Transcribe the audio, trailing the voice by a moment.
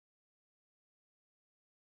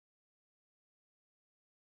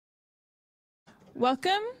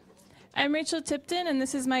Welcome. I'm Rachel Tipton, and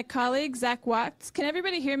this is my colleague, Zach Watts. Can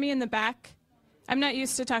everybody hear me in the back? I'm not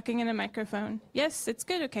used to talking in a microphone. Yes, it's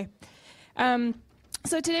good? Okay.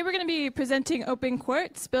 So today we're going to be presenting Open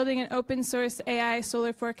Quartz, building an open source AI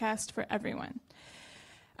solar forecast for everyone.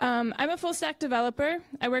 I'm a full stack developer.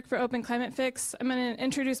 I work for Open Climate Fix. I'm going to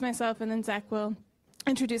introduce myself, and then Zach will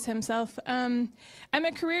introduce himself. I'm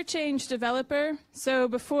a career change developer. So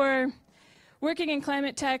before working in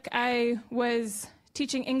climate tech, I was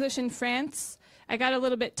teaching English in France. I got a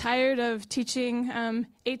little bit tired of teaching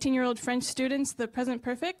 18-year-old French students the present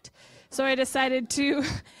perfect. So I decided to,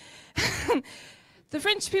 the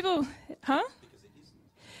French people, huh?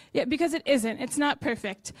 Yeah, because it isn't. It's not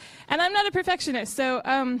perfect. And I'm not a perfectionist. So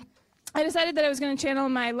I decided that I was going to channel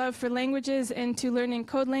my love for languages into learning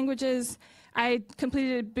code languages. I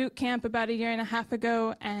completed a boot camp about a year and a half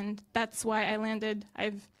ago, and that's why I landed.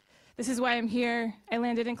 This is why I'm here. I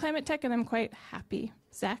landed in climate tech, and I'm quite happy.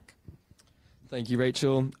 Zach? Thank you,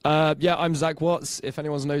 Rachel. Yeah, I'm Zach Watts. If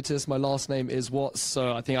anyone's noticed, my last name is Watts,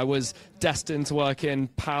 so I think I was destined to work in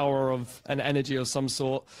power of an energy of some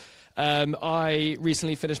sort. I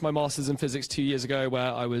recently finished my master's in physics 2 years ago,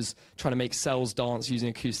 where I was trying to make cells dance using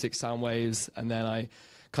acoustic sound waves, and then I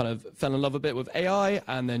kind of fell in love a bit with AI,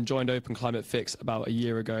 and then joined Open Climate Fix about a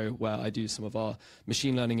year ago, where I do some of our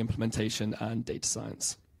machine learning implementation and data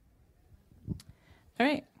science. All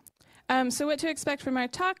right. So what to expect from our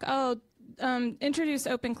talk, I'll introduce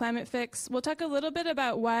Open Climate Fix. We'll talk a little bit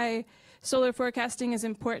about why solar forecasting is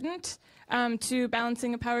important to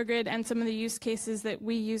balancing a power grid and some of the use cases that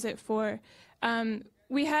we use it for.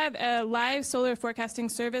 We have a live solar forecasting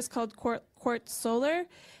service called Quartz Solar,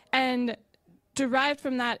 and derived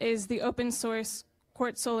from that is the open source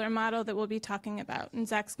Quartz Solar model that we'll be talking about. And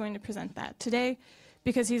Zach's going to present that today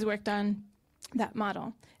because he's worked on that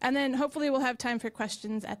model. And then hopefully we'll have time for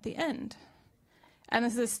questions at the end. And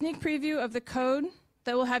this is a sneak preview of the code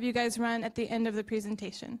that we'll have you guys run at the end of the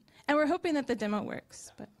presentation. And we're hoping that the demo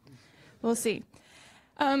works, but we'll see.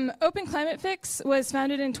 Open Climate Fix was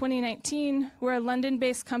founded in 2019. We're a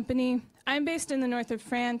London-based company. I'm based in the north of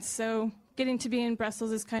France, so getting to be in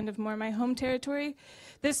Brussels is kind of more my home territory.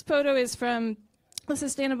 This photo is from the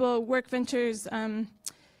Sustainable Work Ventures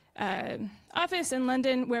office in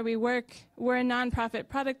London, where we work. We're a nonprofit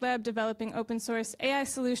product lab developing open source AI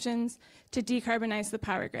solutions to decarbonize the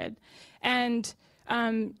power grid. And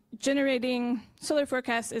generating solar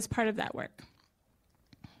forecasts is part of that work.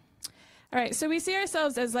 All right, so we see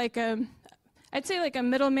ourselves as like I'd say like a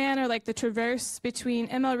middleman, or like the traverse between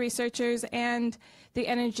ML researchers and the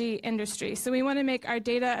energy industry. So we want to make our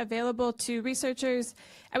data available to researchers,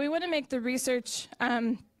 and we want to make the research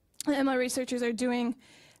ML researchers are doing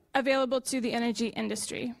available to the energy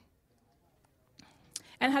industry.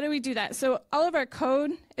 And how do we do that? So all of our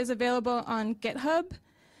code is available on GitHub.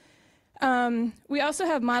 We also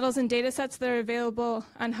have models and data sets that are available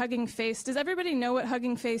on Hugging Face. Does everybody know what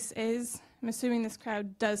Hugging Face is? I'm assuming this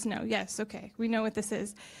crowd does know. Yes, okay, we know what this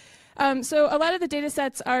is. So a lot of the data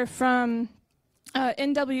sets are from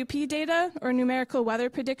NWP data, or numerical weather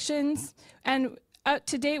predictions. And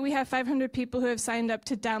to date, we have 500 people who have signed up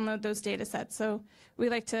to download those data sets. So we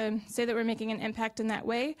like to say that we're making an impact in that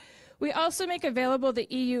way. We also make available the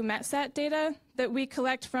EU METSAT data that we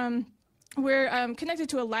collect from. We're connected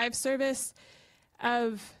to a live service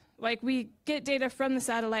of, like, we get data from the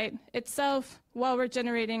satellite itself while we're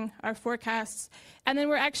generating our forecasts. And then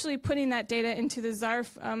we're actually putting that data into the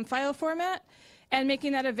ZARF file format and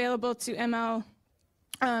making that available to ML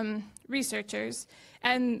researchers.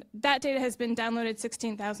 And that data has been downloaded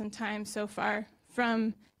 16,000 times so far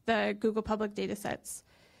from the Google Public Datasets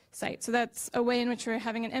site. So that's a way in which we're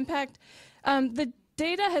having an impact. The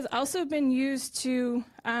data has also been used to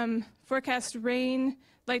forecast rain,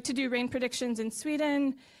 like to do rain predictions in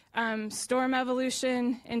Sweden, storm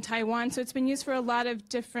evolution in Taiwan. So it's been used for a lot of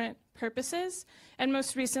different purposes. And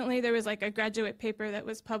most recently, there was like a graduate paper that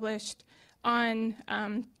was published on,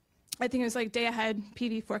 I think it was like day-ahead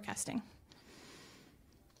PV forecasting.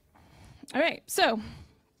 All right, so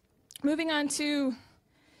moving on to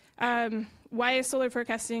why is solar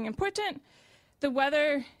forecasting important? The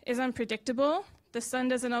weather is unpredictable. The sun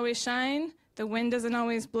doesn't always shine. The wind doesn't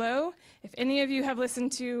always blow. If any of you have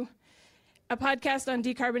listened to a podcast on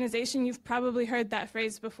decarbonization, you've probably heard that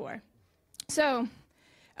phrase before. So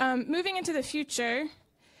moving into the future,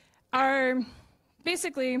 our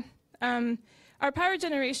power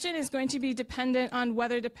generation is going to be dependent on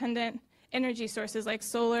weather-dependent energy sources like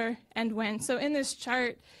solar and wind. So in this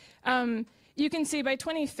chart, you can see by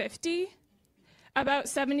 2050, about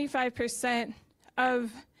 75%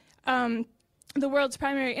 of the world's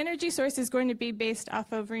primary energy source is going to be based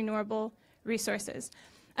off of renewable resources.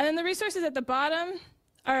 And then the resources at the bottom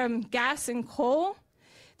are gas and coal.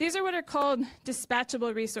 These are what are called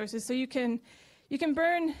dispatchable resources. So you can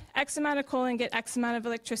burn X amount of coal and get X amount of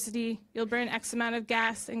electricity. You'll burn X amount of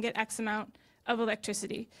gas and get X amount of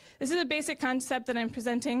electricity. This is a basic concept that I'm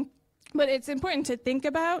presenting, but it's important to think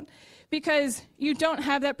about because you don't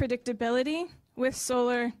have that predictability with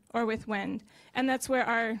solar or with wind, and that's where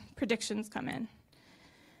our predictions come in.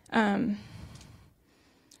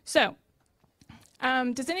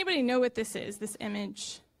 Does anybody know what this is, this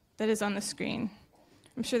image that is on the screen?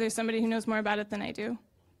 I'm sure there's somebody who knows more about it than I do.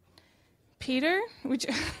 Peter, would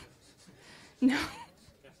you? No.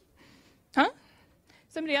 Huh?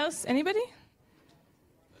 Somebody else? Anybody?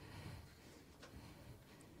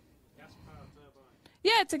 Gas-powered turbine.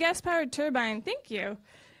 Yeah, it's a gas-powered turbine. Thank you.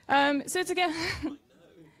 So it's a gas.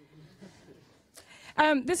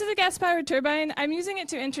 This is a gas-powered turbine. I'm using it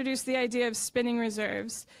to introduce the idea of spinning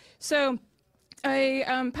reserves. So a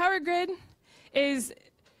power grid is,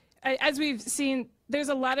 as we've seen, there's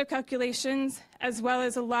a lot of calculations as well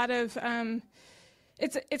as a lot of,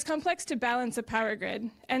 it's complex to balance a power grid.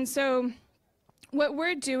 And so what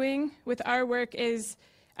we're doing with our work is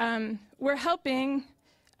we're helping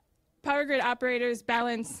power grid operators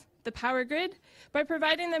balance the power grid by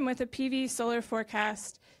providing them with a PV solar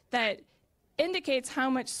forecast that indicates how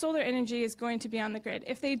much solar energy is going to be on the grid.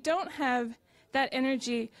 If they don't have that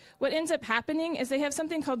energy, what ends up happening is they have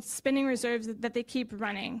something called spinning reserves that they keep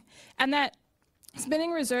running. And that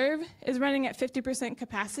spinning reserve is running at 50%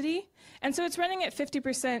 capacity. And so it's running at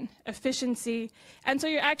 50% efficiency. And so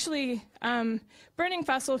you're actually burning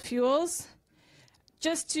fossil fuels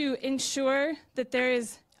just to ensure that there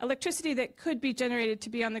is electricity that could be generated to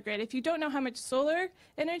be on the grid. If you don't know how much solar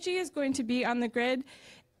energy is going to be on the grid,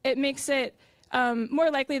 it makes it more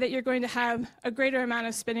likely that you're going to have a greater amount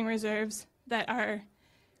of spinning reserves that are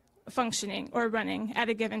functioning or running at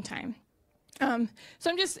a given time. So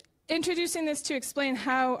I'm just introducing this to explain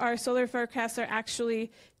how our solar forecasts are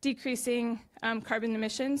actually decreasing carbon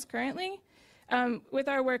emissions currently with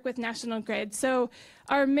our work with National Grid. So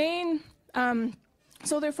our main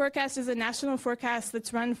solar forecast is a national forecast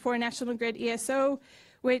that's run for National Grid ESO,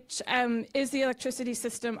 which is the electricity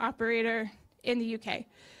system operator in the UK.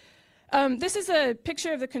 This is a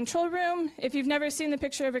picture of the control room. If you've never seen the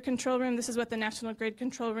picture of a control room, this is what the National Grid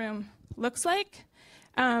control room looks like.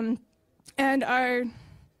 And our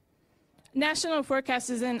national forecast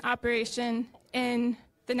is in operation in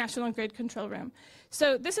the National Grid control room.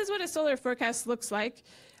 So this is what a solar forecast looks like.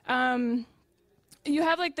 You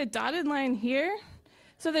have like the dotted line here.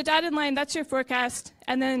 So the dotted line, that's your forecast,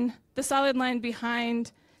 and then the solid line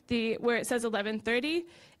behind where it says 1130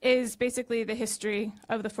 is basically the history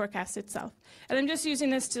of the forecast itself. And I'm just using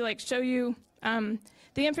this to like show you the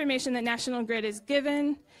information that National Grid is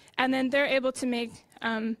given, and then they're able to make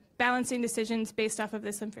balancing decisions based off of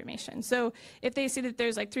this information. So if they see that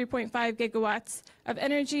there's like 3.5 gigawatts of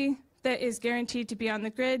energy that is guaranteed to be on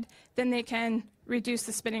the grid, then they can reduce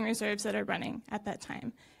the spinning reserves that are running at that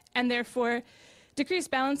time, and therefore decrease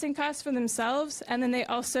balancing costs for themselves, and then they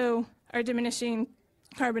also are diminishing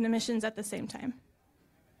carbon emissions at the same time.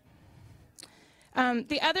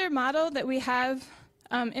 The other model that we have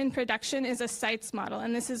in production is a sites model,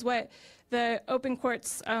 and this is what the Open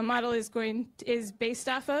Quartz model is based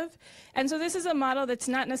off of. And so this is a model that's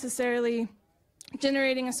not necessarily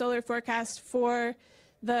generating a solar forecast for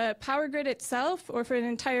the power grid itself or for an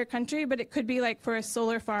entire country, but it could be like for a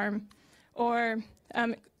solar farm or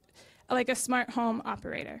like a smart home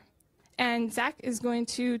operator. And Zach is going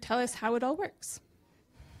to tell us how it all works.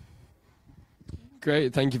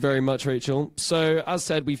 Great, thank you very much, Rachel. So as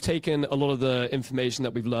said, we've taken a lot of the information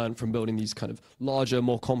that we've learned from building these kind of larger,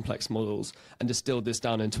 more complex models and distilled this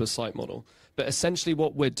down into a site model. But essentially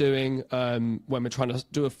what we're doing when we're trying to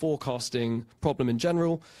do a forecasting problem in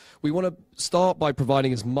general, we want to start by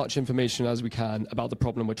providing as much information as we can about the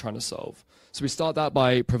problem we're trying to solve. So we start that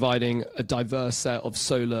by providing a diverse set of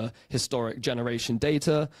solar historic generation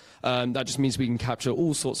data. That just means we can capture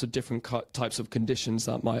all sorts of different types of conditions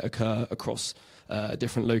that might occur across a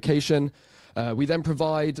different location. We then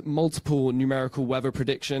provide multiple numerical weather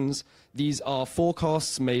predictions. These are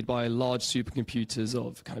forecasts made by large supercomputers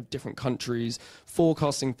of kind of different countries,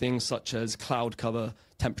 forecasting things such as cloud cover,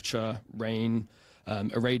 temperature, rain,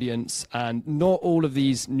 irradiance, and not all of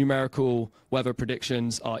these numerical weather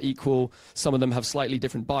predictions are equal. Some of them have slightly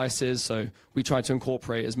different biases, so we try to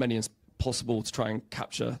incorporate as many as possible to try and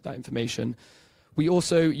capture that information. We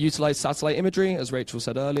also utilize satellite imagery. As Rachel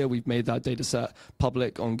said earlier, we've made that data set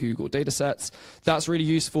public on Google Datasets. That's really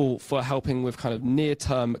useful for helping with kind of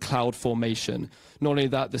near-term cloud formation. Not only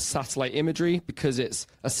that, the satellite imagery, because it's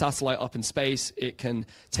a satellite up in space, it can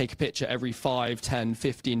take a picture every 5, 10,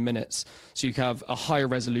 15 minutes. So you can have a higher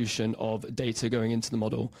resolution of data going into the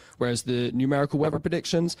model. Whereas the numerical weather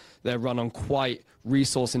predictions, they're run on quite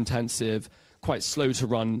resource-intensive, quite slow to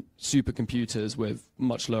run supercomputers with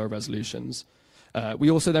much lower resolutions.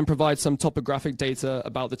 We also then provide some topographic data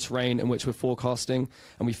about the terrain in which we're forecasting,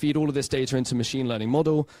 and we feed all of this data into a machine learning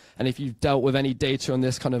model. And if you've dealt with any data on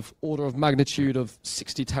this kind of order of magnitude of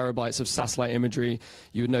 60 terabytes of satellite imagery,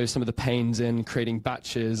 you would know some of the pains in creating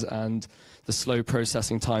batches and the slow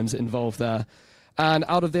processing times involved there. And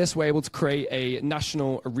out of this, we're able to create a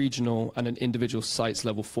national, a regional, and an individual sites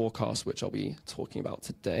level forecast, which I'll be talking about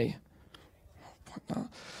today.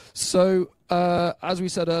 So, as we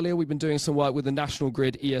said earlier, we've been doing some work with the National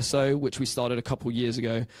Grid ESO, which we started a couple years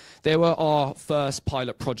ago. They were our first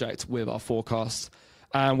pilot project with our forecast.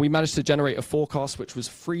 And we managed to generate a forecast which was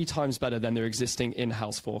 3 times better than their existing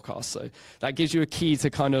in-house forecast. So that gives you a key to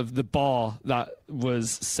kind of the bar that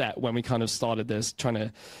was set when we kind of started this,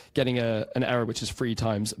 getting an error which is 3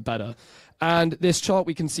 times better. And this chart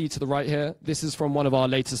we can see to the right here, this is from one of our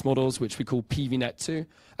latest models, which we call PVNet2.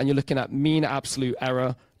 And you're looking at mean absolute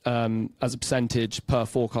error as a percentage per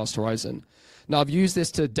forecast horizon. Now, I've used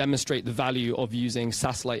this to demonstrate the value of using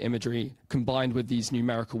satellite imagery combined with these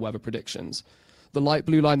numerical weather predictions. The light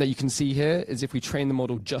blue line that you can see here is if we train the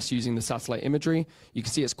model just using the satellite imagery. You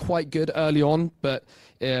can see it's quite good early on, but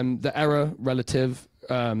the error relative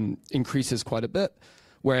increases quite a bit.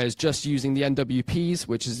 Whereas just using the NWPs,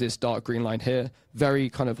 which is this dark green line here, very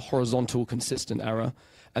kind of horizontal, consistent error.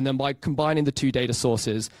 And then by combining the 2 data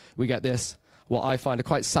sources, we get this, what I find a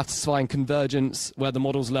quite satisfying convergence where the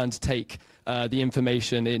models learn to take the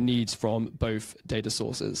information it needs from both data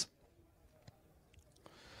sources.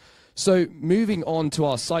 So moving on to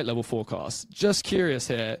our site level forecast, just curious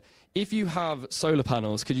here, if you have solar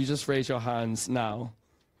panels, could you just raise your hands now?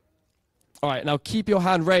 All right, now keep your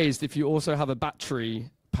hand raised if you also have a battery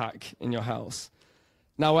pack in your house.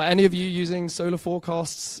 Now, are any of you using solar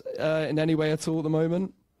forecasts in any way at all at the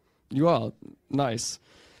moment? You are? Nice.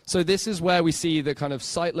 So this is where we see the kind of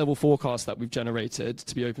site level forecast that we've generated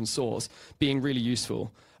to be open source being really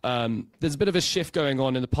useful. There's a bit of a shift going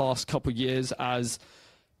on in the past couple of years as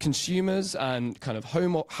consumers and kind of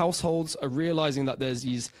households are realizing that there's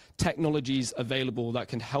these technologies available that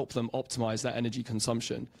can help them optimize their energy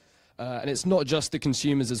consumption. And it's not just the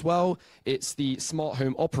consumers as well, it's the smart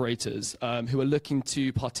home operators who are looking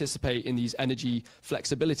to participate in these energy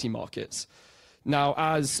flexibility markets. Now,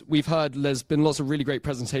 as we've heard, there's been lots of really great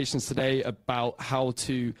presentations today about how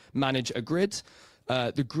to manage a grid.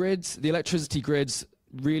 The electricity grids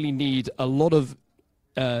really need a lot of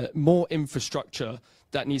more infrastructure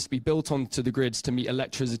that needs to be built onto the grids to meet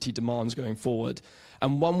electricity demands going forward.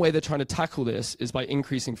 And one way they're trying to tackle this is by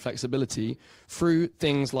increasing flexibility through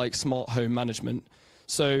things like smart home management.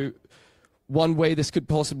 So one way this could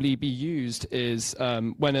possibly be used is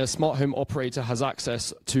when a smart home operator has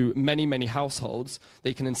access to many, many households,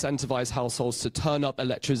 they can incentivize households to turn up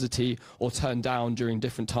electricity or turn down during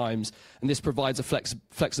different times. And this provides a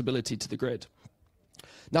flexibility to the grid.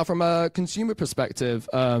 Now, from a consumer perspective,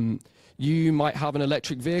 you might have an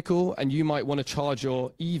electric vehicle and you might want to charge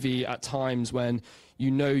your EV at times when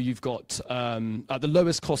you know you've got at the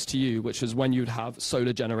lowest cost to you, which is when you'd have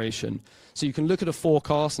solar generation. So you can look at a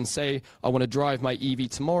forecast and say, I want to drive my EV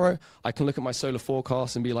tomorrow. I can look at my solar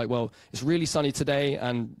forecast and be like, well, it's really sunny today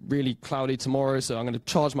and really cloudy tomorrow, so I'm going to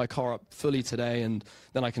charge my car up fully today and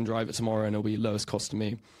then I can drive it tomorrow and it'll be lowest cost to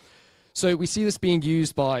me. So we see this being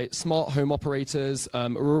used by smart home operators.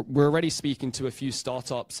 We're already speaking to a few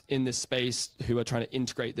startups in this space who are trying to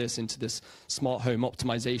integrate this into this smart home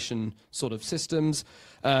optimization sort of systems.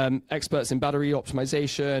 Experts in battery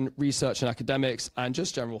optimization, research and academics, and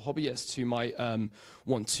just general hobbyists who might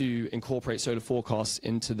want to incorporate solar forecasts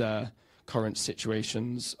into their current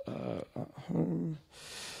situations at home.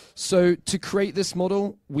 So to create this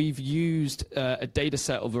model, we've used a data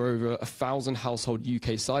set of over 1,000 household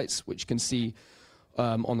UK sites, which you can see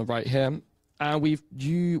on the right here. And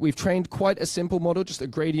we've trained quite a simple model, just a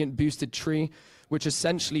gradient boosted tree, which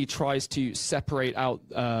essentially tries to separate out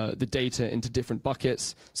the data into different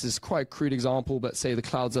buckets. So this is quite a crude example, but say the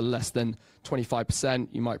clouds are less than 25%,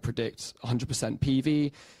 you might predict 100%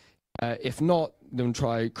 PV. If not, then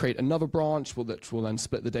try create another branch that will then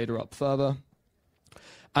split the data up further.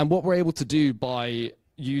 And what we're able to do by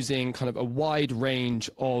using kind of a wide range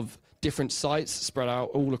of different sites spread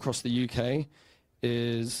out all across the UK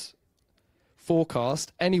is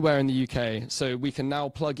forecast anywhere in the UK. So we can now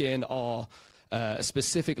plug in our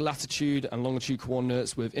specific latitude and longitude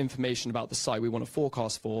coordinates with information about the site we want to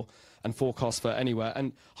forecast for, and forecast for anywhere,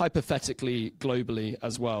 and hypothetically globally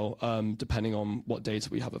as well, depending on what data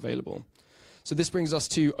we have available. So this brings us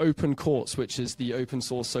to Open Quartz, which is the open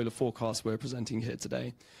source solar forecast we're presenting here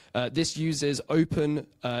today. This uses open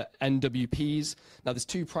NWPs. Now there's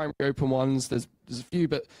two primary open ones, there's a few,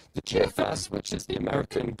 but the GFS, which is the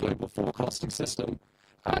American Global Forecasting System,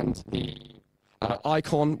 and the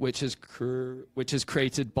ICON, which is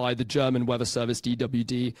created by the German weather service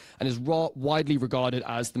DWD, and is widely regarded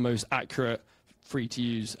as the most accurate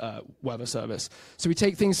free-to-use weather service. So we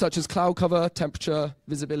take things such as cloud cover, temperature,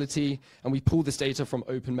 visibility, and we pull this data from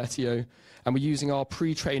OpenMeteo, and we're using our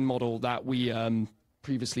pre-trained model that we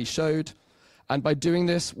previously showed. And by doing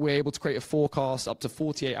this, we're able to create a forecast up to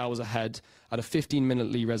 48 hours ahead at a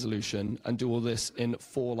 15-minute lee resolution, and do all this in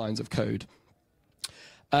 4 lines of code.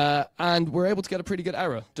 And we're able to get a pretty good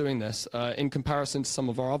error doing this in comparison to some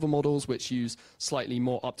of our other models, which use slightly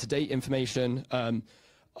more up-to-date information.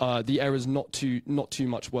 The error is not too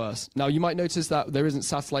much worse. Now, you might notice that there isn't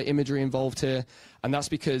satellite imagery involved here, and that's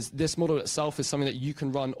because this model itself is something that you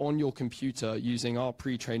can run on your computer using our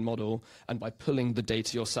pre-trained model and by pulling the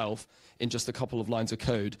data yourself in just a couple of lines of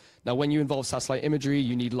code. Now, when you involve satellite imagery,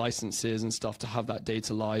 you need licenses and stuff to have that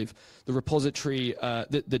data live. The repository,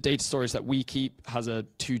 the data storage that we keep has a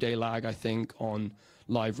 2-day lag, I think, on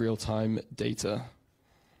live real-time data.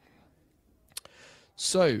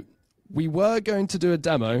 So we were going to do a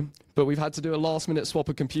demo, but we've had to do a last-minute swap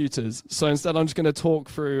of computers. So instead, I'm just going to talk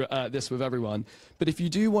through this with everyone. But if you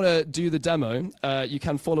do want to do the demo, you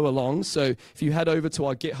can follow along. So if you head over to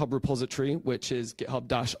our GitHub repository, which is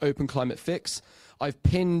github-openclimatefix, I've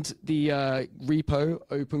pinned the repo,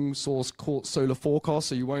 open source Quartz Solar Forecast,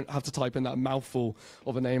 so you won't have to type in that mouthful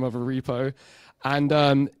of a name of a repo.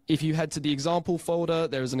 And if you head to the example folder,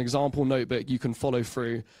 there is an example notebook you can follow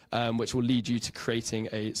through, which will lead you to creating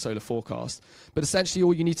a solar forecast. But essentially,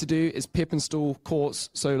 all you need to do is pip install Quartz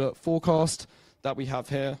Solar Forecast that we have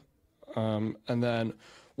here. And then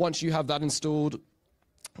once you have that installed,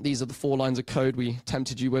 these are the 4 lines of code we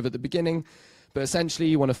tempted you with at the beginning. But essentially,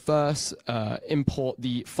 you want to first import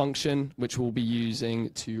the function, which we'll be using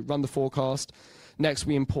to run the forecast. Next,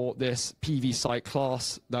 we import this PV site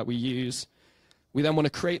class that we use. We then want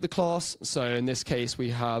to create the class. So in this case,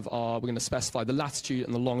 we're going to specify the latitude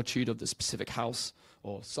and the longitude of the specific house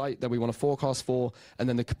or site that we want to forecast for, and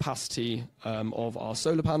then the capacity of our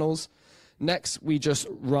solar panels. Next, we just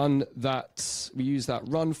run that, we use that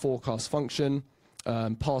run forecast function,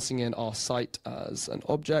 passing in our site as an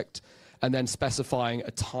object, and then specifying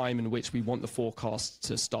a time in which we want the forecast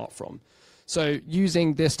to start from. So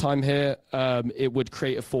using this time here, it would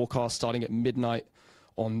create a forecast starting at midnight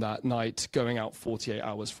on that night, going out 48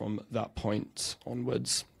 hours from that point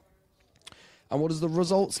onwards. And what does the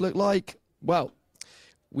results look like? Well,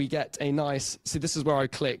 we get a nice, see, this is where I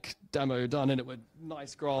click demo done, and it would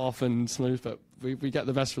nice graph and smooth, but we get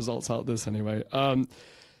the best results out of this anyway.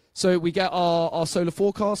 So we get our solar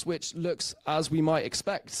forecast, which looks as we might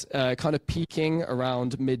expect, kind of peaking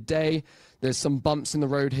around midday. There's some bumps in the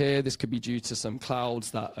road here. This could be due to some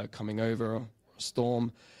clouds that are coming over, or a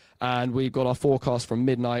storm. And we've got our forecast from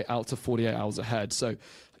midnight out to 48 hours ahead. So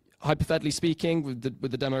hypothetically speaking, with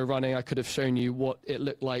the demo running, I could have shown you what it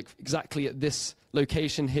looked like exactly at this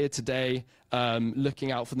location here today,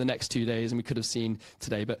 looking out for the next 2 days, and we could have seen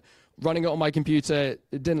today. But running it on my computer,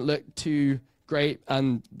 it didn't look too great,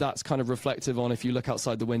 and that's kind of reflective on if you look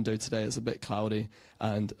outside the window today, it's a bit cloudy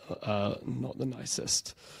and not the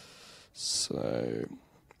nicest. So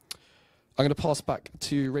I'm going to pass back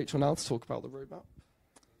to Rachel now to talk about the roadmap.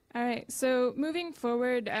 All right, so moving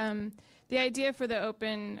forward, the idea for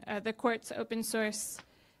the Quartz open source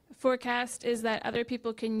forecast is that other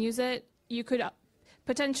people can use it. You could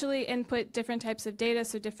potentially input different types of data,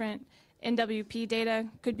 so different NWP data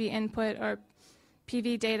could be input, or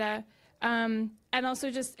PV data, and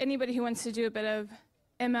also just anybody who wants to do a bit of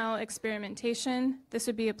ML experimentation, this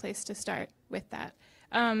would be a place to start with that.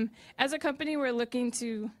 As a company, we're looking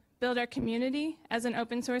to build our community as an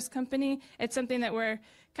open source company. It's something that we're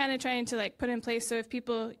kind of trying to put in place, so if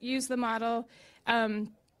people use the model,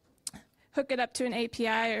 hook it up to an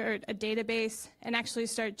API or a database, and actually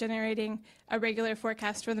start generating a regular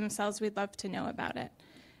forecast for themselves, we'd love to know about it.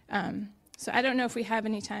 So I don't know if we have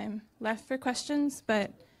any time left for questions,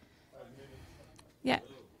 but yeah.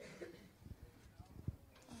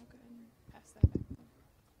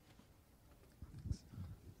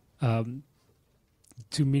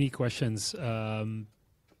 Two mini questions.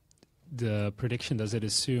 the prediction, does it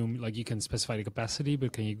assume, like you can specify the capacity,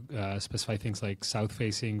 but can you specify things like south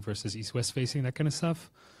facing versus east-west facing, that kind of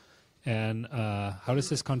stuff? And how does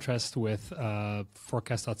this contrast with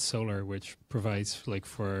Forecast.Solar, which provides like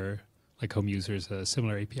for like home users a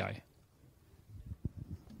similar API?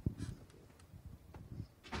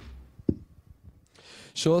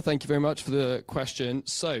 Sure, thank you very much for the question.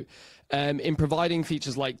 So in providing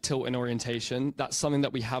features like tilt and orientation, that's something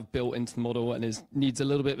that we have built into the model and needs a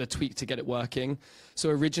little bit of a tweak to get it working. So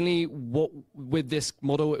originally, with this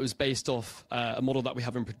model, it was based off a model that we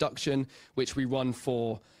have in production, which we run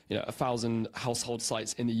for 1,000 household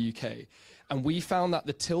sites in the UK. And we found that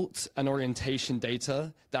the tilt and orientation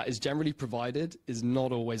data that is generally provided is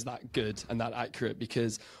not always that good and that accurate,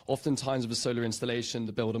 because oftentimes with a solar installation,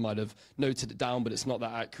 the builder might have noted it down, but it's not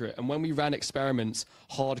that accurate. And when we ran experiments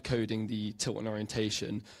hard coding the tilt and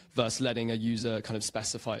orientation versus letting a user kind of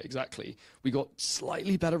specify it exactly, we got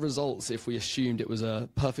slightly better results if we assumed it was a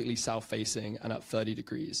perfectly south facing and at 30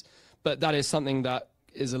 degrees. But that is something that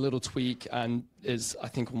is a little tweak and is, I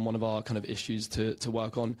think, one of our kind of issues to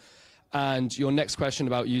work on. And your next question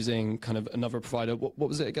about using kind of another provider, what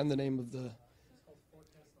was it again, the name of the?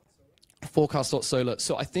 Forecast.Solar.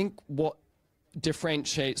 So I think what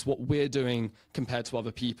differentiates what we're doing compared to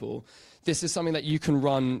other people, this is something that you can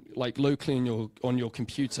run like locally on your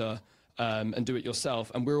computer and do it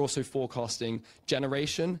yourself. And we're also forecasting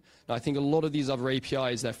generation. Now, I think a lot of these other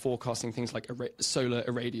APIs, they're forecasting things like solar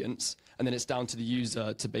irradiance, and then it's down to the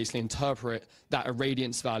user to basically interpret that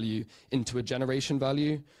irradiance value into a generation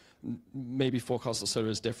value. Maybe Forecast.Solar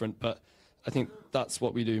is different, but I think that's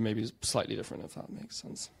what we do, maybe is slightly different, if that makes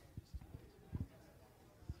sense.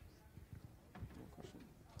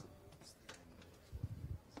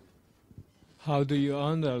 How do you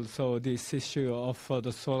handle this issue of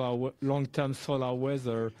the long-term solar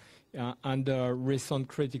weather under recent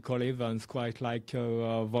critical events, quite like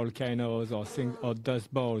volcanoes or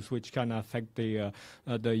dust bowls, which can affect the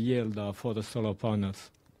yield for the solar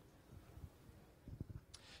panels?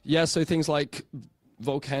 Yeah, so things like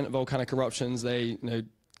volcanic eruptions, they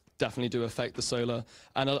definitely do affect the solar.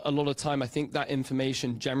 And a lot of time, I think that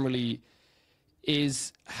information generally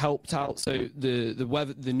is helped out. So the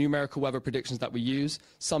numerical weather predictions that we use,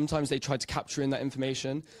 sometimes they try to capture in that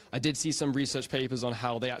information. I did see some research papers on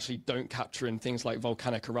how they actually don't capture in things like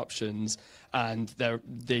volcanic eruptions, and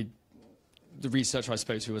the researcher I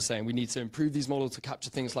spoke to was saying we need to improve these models to capture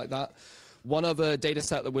things like that. One other data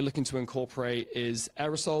set that we're looking to incorporate is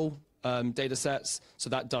aerosol data sets. So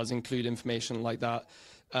that does include information like that,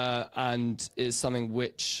 and is something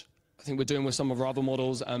which I think we're doing with some of our other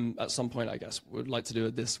models. At some point, I guess, we'd like to do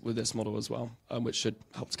this with this model as well, which should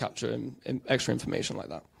help to capture extra information like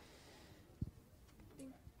that. I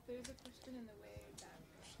think there's a question in the way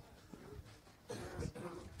back.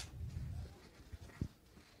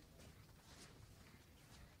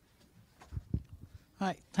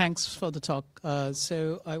 Hi, thanks for the talk.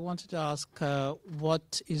 So I wanted to ask,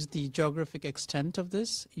 what is the geographic extent of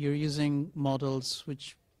this? You're using models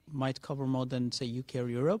which might cover more than, say, UK or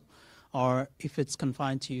Europe, or if it's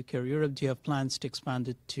confined to UK or Europe, do you have plans to expand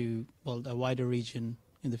it to, well, a wider region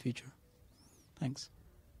in the future? Thanks.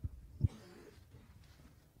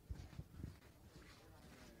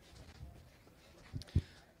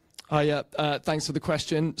 Hi, thanks for the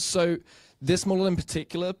question. So this model in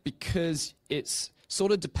particular, because it's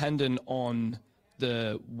sort of dependent on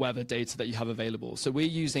the weather data that you have available. So we're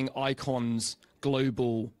using ICON's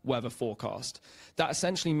global weather forecast. That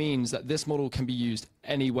essentially means that this model can be used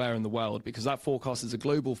anywhere in the world because that forecast is a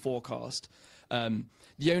global forecast.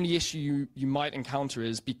 The only issue you might encounter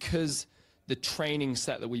is because the training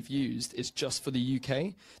set that we've used is just for the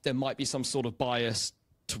UK, there might be some sort of bias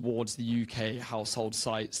towards the UK household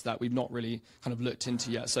sites that we've not really kind of looked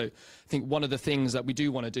into yet. So I think one of the things that we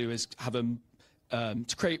do want to do is have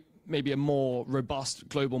to create maybe a more robust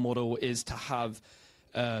global model is to have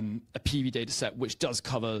a PV data set which does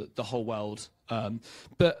cover the whole world.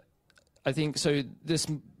 But I think so this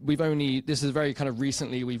is very kind of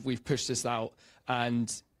recently we've pushed this out,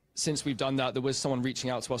 and since we've done that, there was someone reaching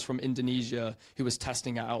out to us from Indonesia who was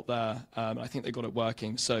testing it out there. I think they got it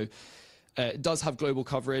working. So it does have global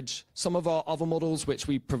coverage. Some of our other models, which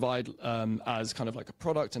we provide as kind of like a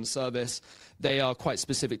product and service, they are quite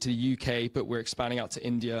specific to the UK, but we're expanding out to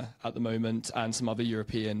India at the moment and some other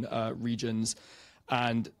European regions.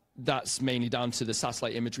 And that's mainly down to the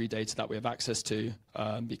satellite imagery data that we have access to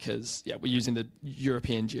because, yeah, we're using the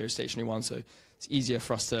European geostationary one, so it's easier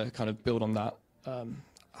for us to kind of build on that,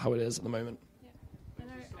 how it is at the moment. Yeah.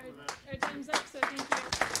 And our time's up, so thank you.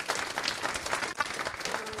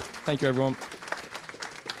 Thank you, everyone.